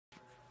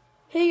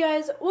Hey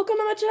guys, welcome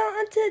to my channel,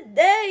 and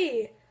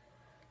today,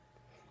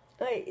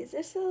 wait, is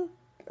this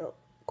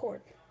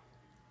corn?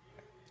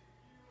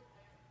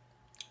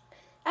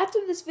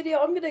 After this video,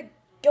 I'm gonna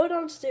go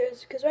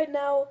downstairs because right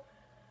now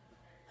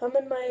I'm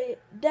in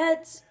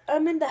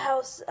the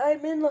house.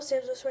 I'm in Los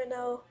Angeles right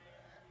now.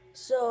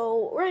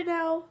 So right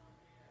now,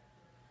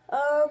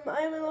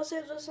 I'm in Los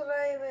Angeles and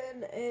I'm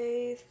in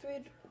a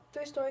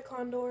three-story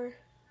condo.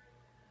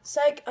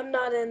 Psych, I'm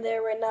not in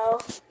there right now.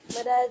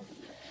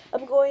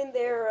 I'm going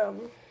there.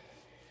 I'm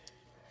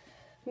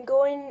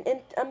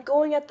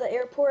going at the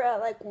airport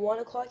at like 1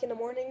 o'clock in the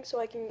morning, so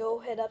I can go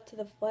head up to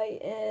the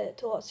flight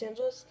to Los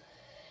Angeles.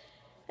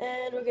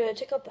 And we're gonna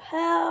check out the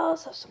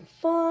house, have some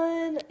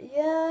fun.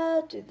 Yeah,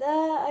 do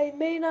that. I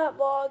may not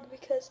vlog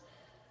because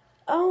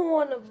I don't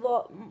want to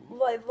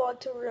vlog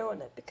to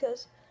ruin it.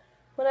 Because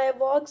when I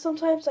vlog,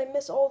 sometimes I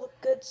miss all the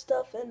good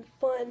stuff and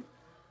fun.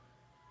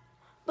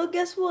 But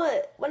guess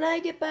what? When I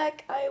get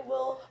back, I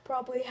will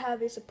probably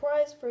have a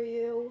surprise for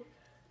you,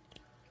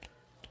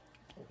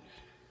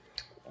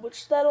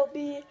 which that'll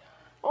be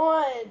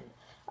on.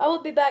 I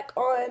will be back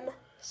on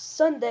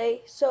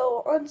Sunday.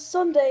 So on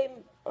Sunday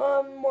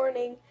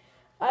morning,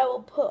 I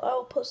will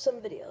post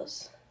some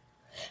videos.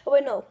 Oh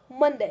wait, no,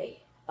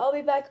 Monday. I'll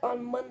be back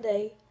on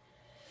Monday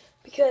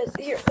because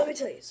here, let me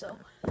tell you. So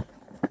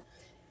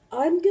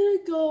I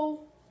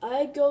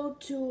go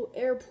to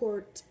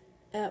airport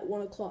at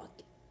 1 o'clock.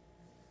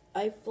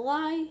 I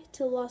fly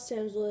to Los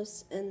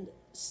Angeles and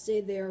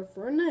stay there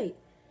for a night,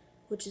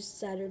 which is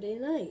Saturday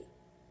night,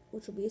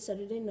 which will be a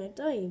Saturday night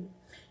time.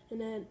 And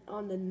then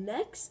on the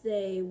next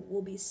day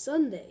will be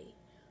Sunday,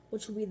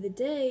 which will be the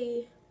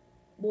day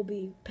we'll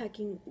be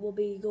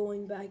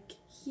going back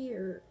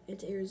here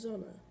into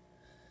Arizona.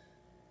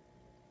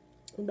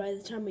 And by the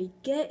time we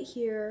get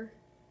here,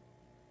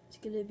 it's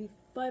going to be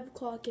 5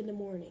 o'clock in the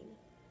morning.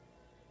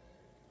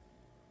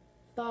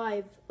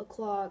 5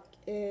 o'clock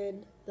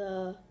in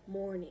the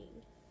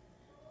morning.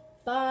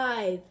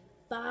 5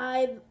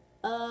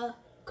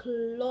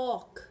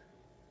 o'clock.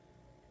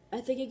 I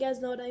think you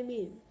guys know what I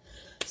mean.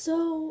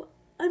 So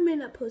I may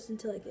not post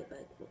until I get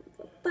back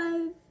from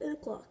 5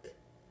 o'clock.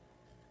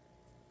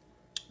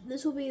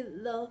 This will be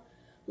the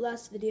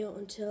last video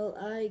until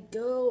I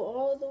go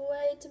all the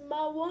way to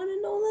my one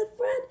and only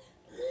friend,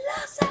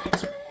 Los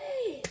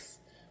Angeles.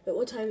 Wait,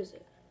 what time is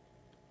it?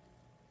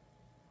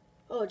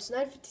 Oh, it's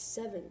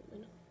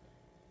 9:57.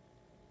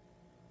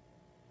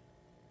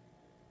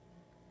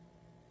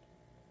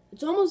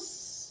 It's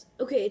almost,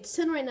 okay, it's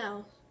 10 right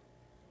now.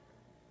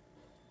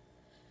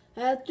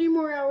 I have 3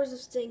 more hours of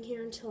staying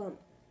here until I'm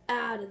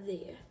out of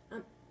there.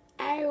 I'm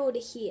out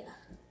of here.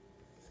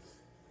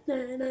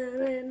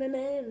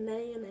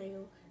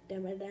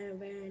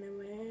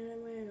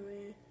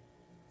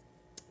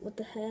 What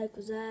the heck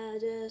was I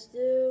just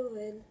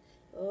doing?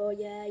 Oh,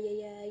 yeah.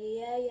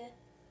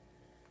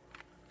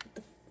 What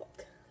the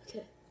fuck?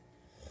 Okay.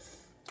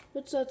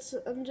 What's up?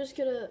 I'm just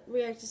gonna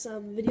react to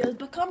some videos,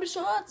 but come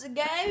shorts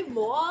again,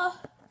 more.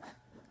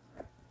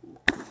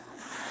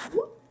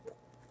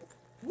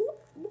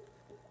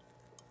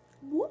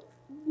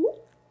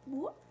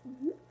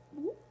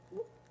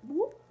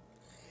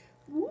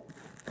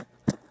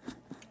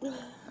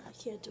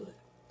 I can't do it.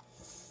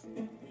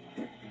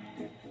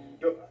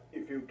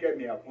 If you get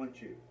me, I'll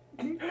punch you.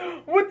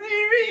 What do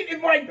you mean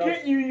if I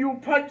get you, you'll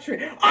punch me?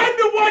 I'm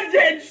the one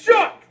getting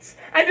shocked!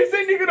 And this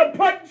ain't even gonna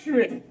punch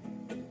me!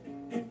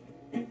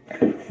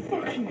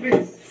 Fucking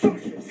this,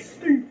 such a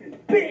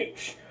stupid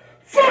bitch!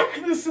 Fuck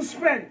the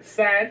suspense,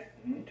 Sad.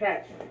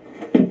 Catch.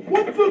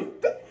 What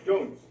the...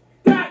 Jones.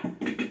 That...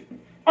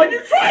 Are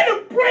you trying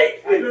to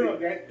break I this? don't know,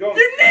 Dad. Jones.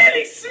 You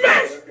nearly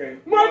smashed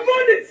my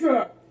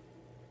monitor!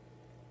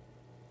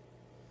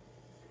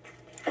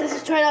 This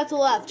is try not to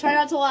laugh. Try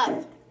not to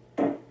laugh.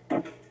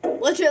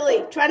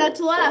 Literally, try not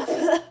to laugh.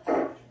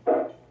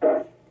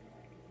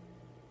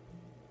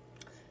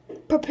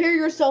 Prepare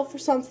yourself for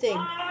something.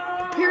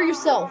 Prepare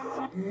yourself.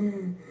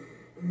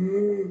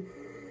 You're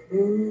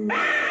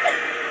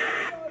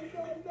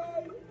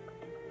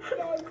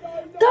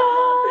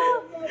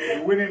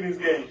winning this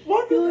game.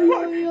 What the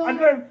fuck? I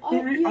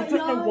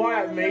don't know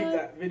why I made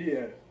that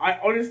video. I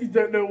honestly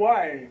don't know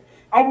why.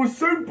 I was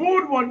so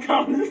bored one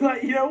time, I was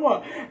like, you know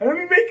what? Let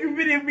me make a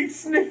video of me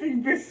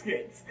sniffing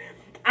biscuits.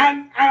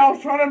 And I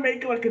was trying to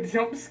make like a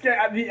jump scare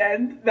at the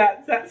end.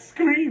 That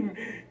scream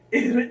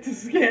is meant to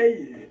scare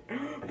you.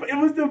 But it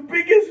was the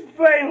biggest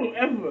fail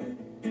ever.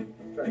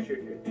 Try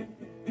shaking.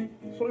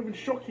 It's not even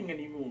shocking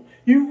anymore.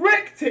 You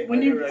wrecked it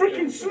when you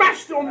freaking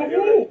smashed it on the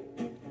wall.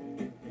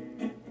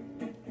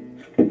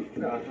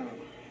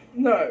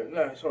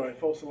 No, sorry,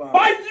 false alarm.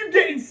 Why are you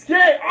getting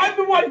scared? I'm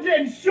the one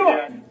getting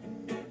shot. Yeah.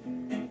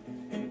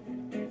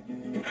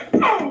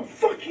 Oh,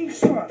 fucking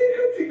son! No!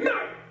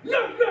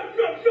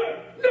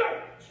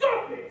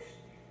 Stop it!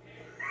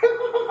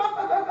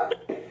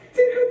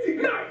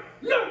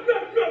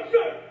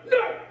 No!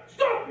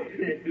 Stop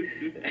it!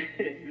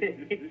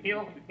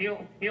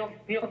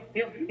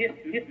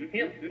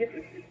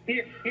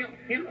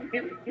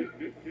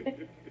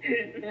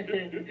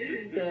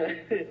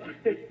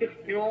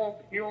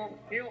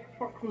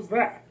 fuck was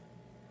that?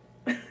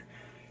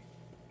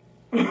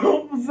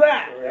 What was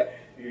that?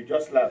 You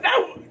just laughed.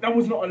 No, that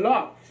was not a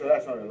laugh. So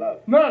that's not a laugh.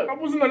 No, that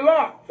wasn't a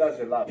laugh. That's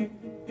a laugh.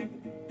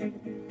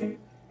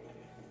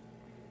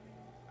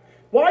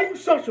 Why are you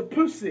such a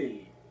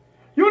pussy?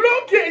 You're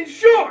not getting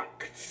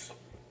shocked.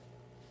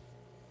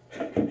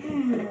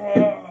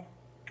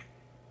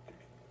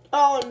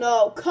 Oh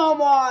no,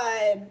 come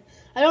on.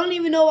 I don't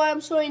even know why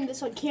I'm showing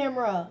this on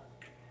camera.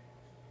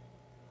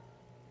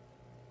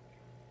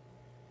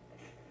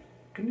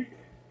 Can you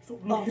stop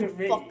Oh, looking for at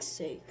me? fuck's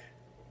sake.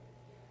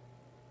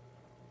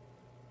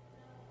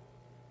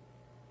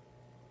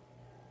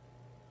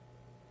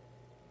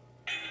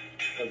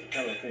 That's the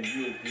kind of thing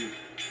you would do.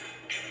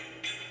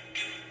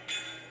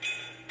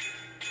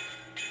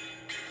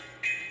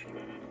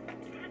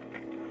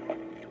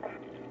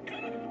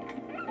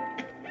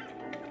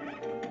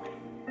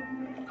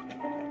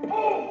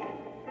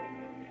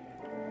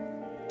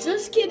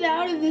 Just get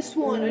out of this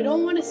one. I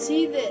don't want to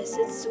see this.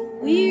 It's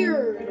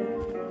weird.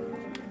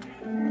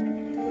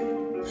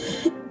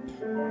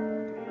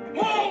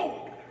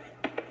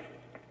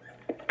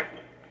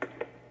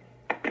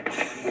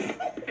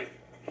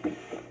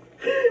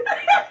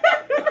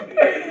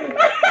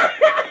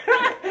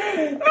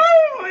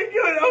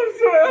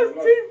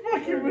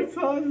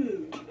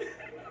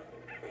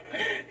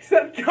 It's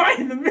that guy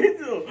in the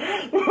middle.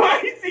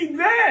 Why is he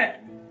there?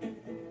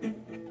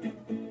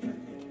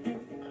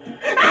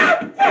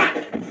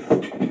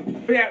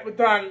 Yeah, we're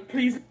done.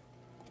 Please.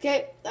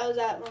 Okay, that was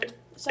that one.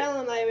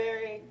 Silent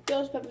Library,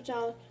 Ghost Pepper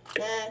Challenge.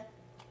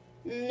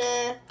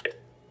 Nah.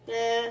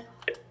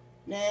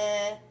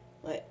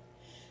 Wait.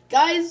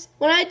 Guys,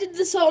 when I did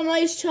the Salt and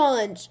Ice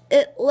Challenge,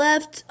 it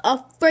left a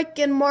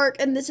freaking mark,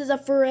 and this is a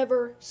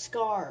forever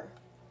scar.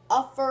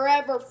 A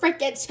forever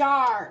freaking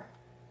scar.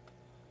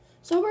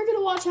 So we're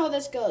gonna watch how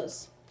this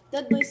goes.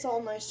 Deadly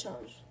Salt and Ice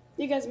Challenge.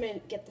 You guys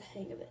may get the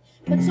hang of it.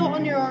 Put salt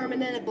on your arm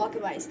and then a block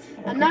of ice.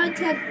 I'm not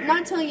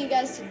telling you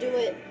guys to do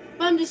it,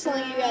 but I'm just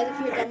telling you guys if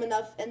you're dumb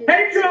enough. And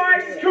hey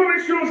guys, it's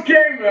Coolest Shorts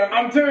Gamer.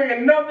 I'm doing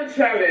another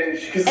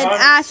challenge. An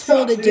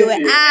asshole to do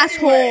it.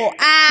 Asshole.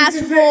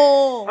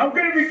 Asshole. I'm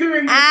gonna be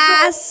doing an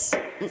ice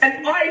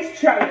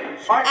challenge.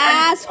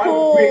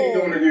 Asshole. I really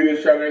don't want to do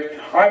this challenge.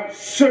 I'm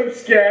so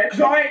scared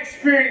because I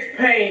experience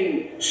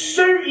pain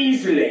so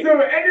easily. So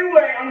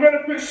anyway, I'm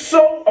gonna put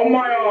salt on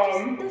my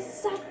arm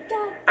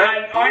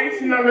and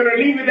ice, and I'm gonna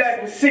leave it there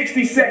for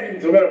 60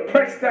 seconds. I'm gonna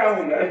press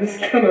down and it's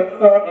gonna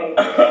hurt.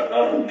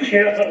 Oh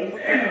god.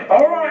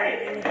 Alright.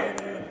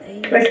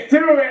 Let's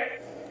do it.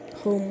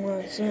 Oh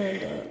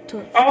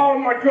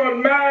my god,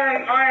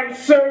 man, I am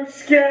so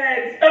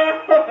scared.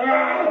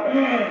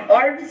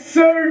 I'm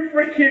so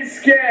freaking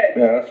scared.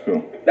 Yeah, that's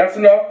cool. That's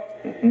enough?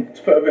 Let's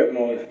put a bit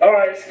more.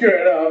 Alright, screw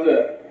it, I'll do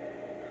it.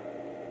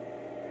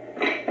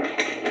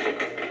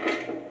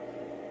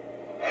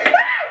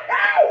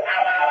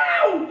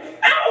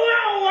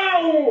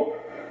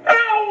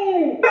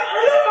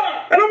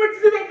 And I'm going to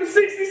do that for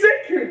 60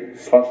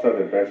 seconds. Faster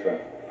the better.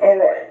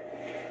 Alright.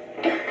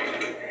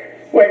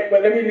 Wait,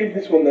 let me leave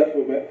this one there for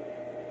a bit.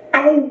 Ow!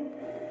 Ow,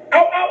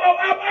 ow, ow,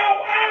 ow,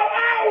 ow, ow,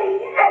 ow!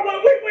 Oh,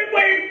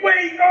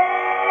 wait!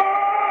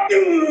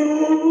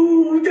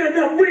 Ooh,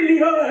 that really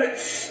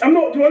hurts. Do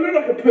I look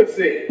like a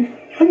pussy?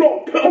 I'm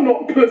not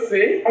a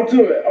pussy. I'll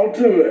do it.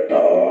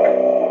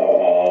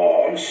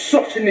 Oh, I'm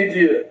such an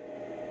idiot.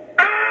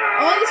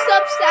 All the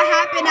stuff that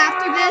happen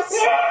after this,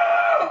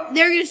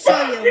 they're gonna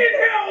show you.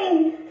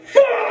 Hell!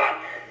 Fuck!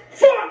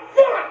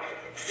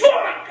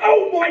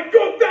 Oh my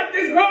god, that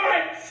just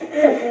hurts!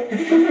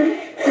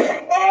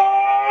 Oh!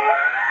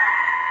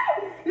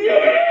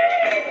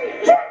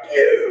 Yeah! Fuck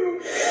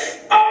you!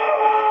 Oh!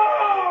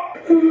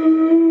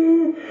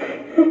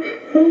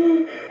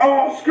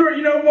 Oh, screw it,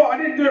 you know what? I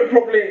didn't do it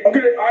properly.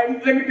 I'm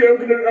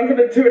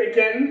gonna do it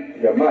again.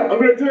 You're mad. I'm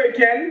gonna do it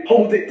again.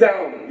 Hold it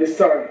down this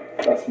time.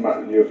 That's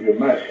mad. You're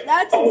mad.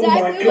 That's Oh my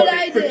exactly god, what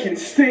I it did. freaking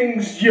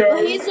stings, yo.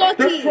 Well, he's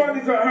lucky. Don't try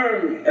this at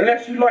home,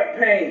 unless you like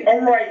pain.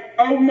 Alright,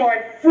 oh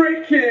my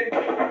freaking...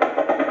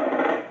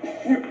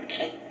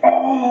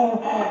 Oh.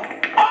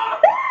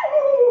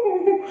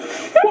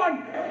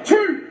 1,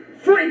 2,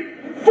 3,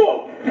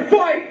 4,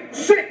 5,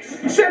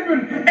 6,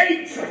 7,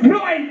 8,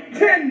 9,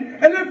 10,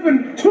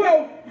 11,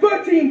 12,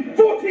 13,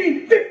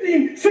 14,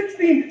 15,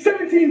 16,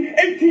 17,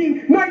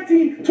 18,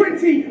 19,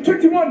 20,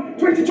 21,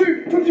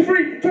 22,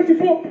 23,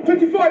 24,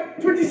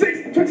 25,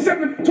 26,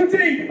 27,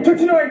 28,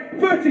 29,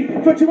 30,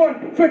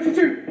 31,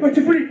 32,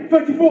 33,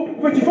 34,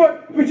 35,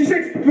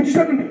 36,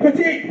 37,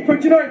 38,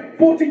 39,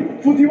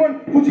 40, 41,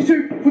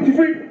 42,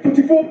 43,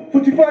 44,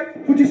 45,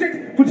 46,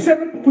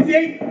 47,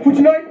 48,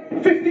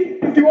 49, 50,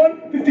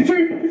 51,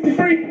 52,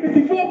 53,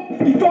 54,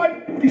 55,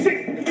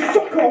 56,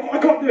 fuck off, I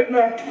can't do it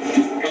now.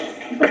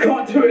 I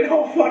can't do it,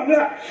 oh fuck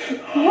that.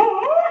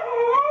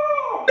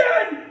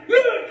 Dad,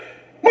 look,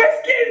 my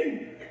skin,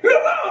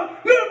 look,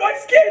 my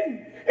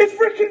skin. It's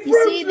freaking frozen. You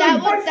see,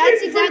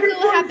 that's exactly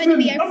what happened to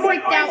me. I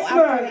freaked out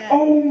after that.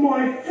 Oh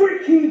my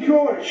freaking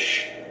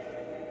gosh.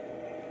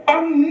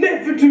 I'm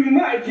never doing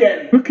that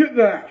again. Look at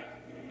that.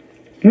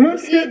 Look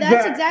See, at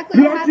that's that.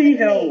 exactly what Bloody happened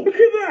to hell. me. Look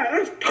at that.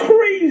 That's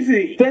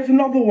crazy. There's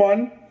another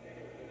one.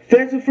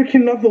 There's a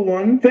freaking another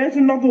one. There's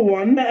another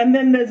one. And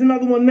then there's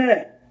another one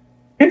there.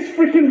 This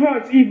freaking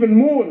hurts even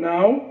more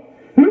now.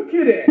 Look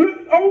at it.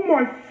 Look, oh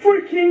my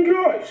freaking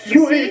gosh.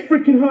 It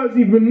freaking hurts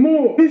even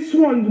more. This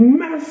one's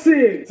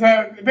massive.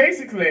 So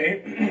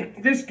basically,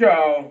 this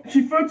girl,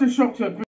 she photoshopped her